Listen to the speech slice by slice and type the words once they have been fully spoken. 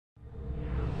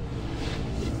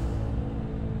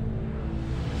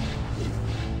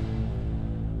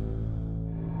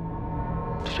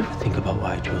about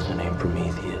why I chose the name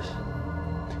Prometheus.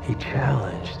 He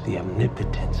challenged the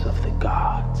omnipotence of the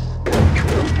gods.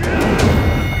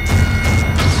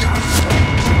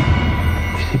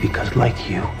 You see, because like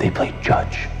you, they play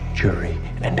judge, jury,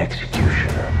 and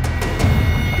executioner.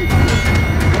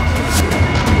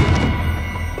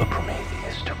 But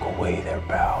Prometheus took away their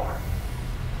power.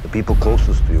 The people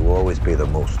closest to you always pay the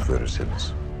most for their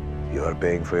sins. You are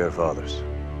paying for your fathers.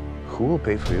 Who will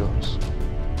pay for yours?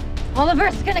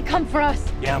 Oliver's gonna come for us.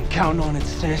 Yeah, I'm counting on it,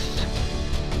 sis.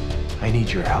 I need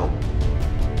your help.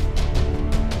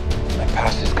 My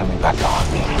past is coming back to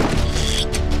haunt me.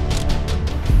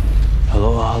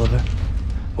 Hello, Oliver.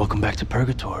 Welcome back to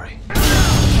Purgatory.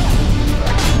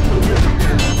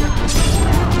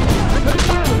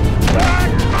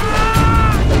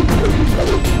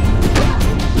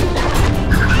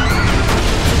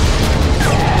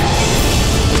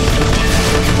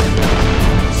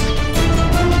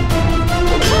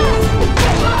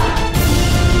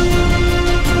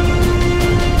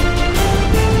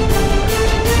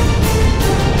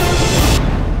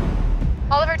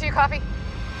 Oliver, do you copy?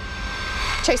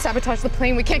 Chase sabotaged the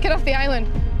plane. We can't get off the island.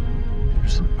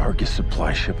 There's an Argus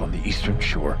supply ship on the eastern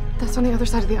shore. That's on the other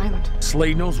side of the island.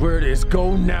 Slade knows where it is.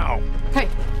 Go now. Hey.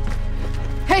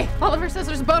 Hey, Oliver says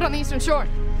there's a boat on the eastern shore.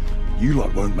 You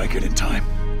lot won't make it in time.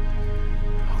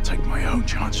 I'll take my own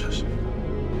chances.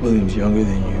 William's younger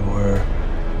than you were,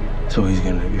 so he's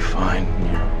gonna be fine.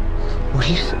 What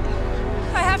do you say?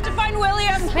 I have to find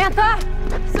William! Samantha!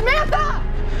 Samantha!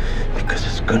 Because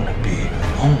it's gonna be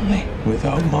lonely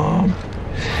without Mom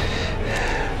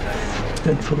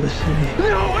and Felicity.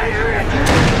 No, Adrian!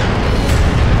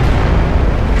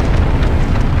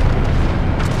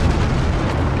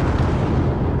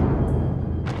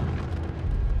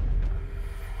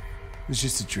 It was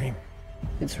just a dream.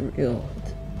 It's real.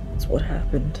 It's what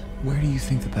happened. Where do you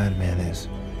think the bad man is?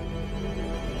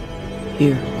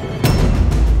 Here.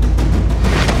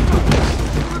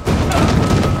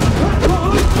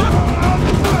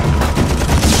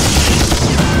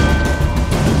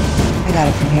 I got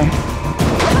it from here.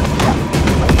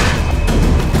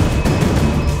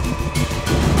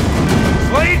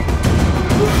 Slade!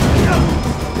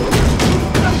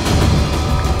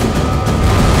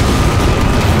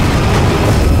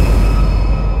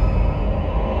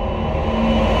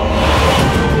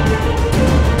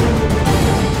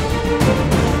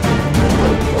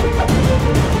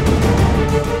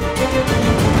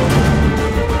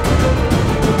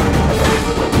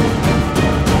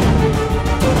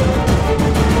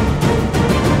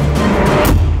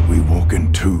 We walk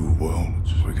in two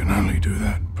worlds. We can only do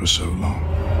that for so long.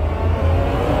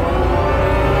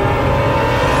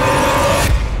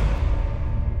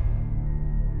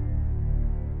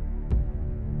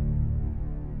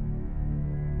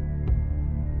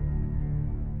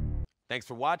 Thanks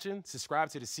for watching. Subscribe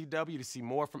to the CW to see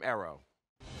more from Arrow.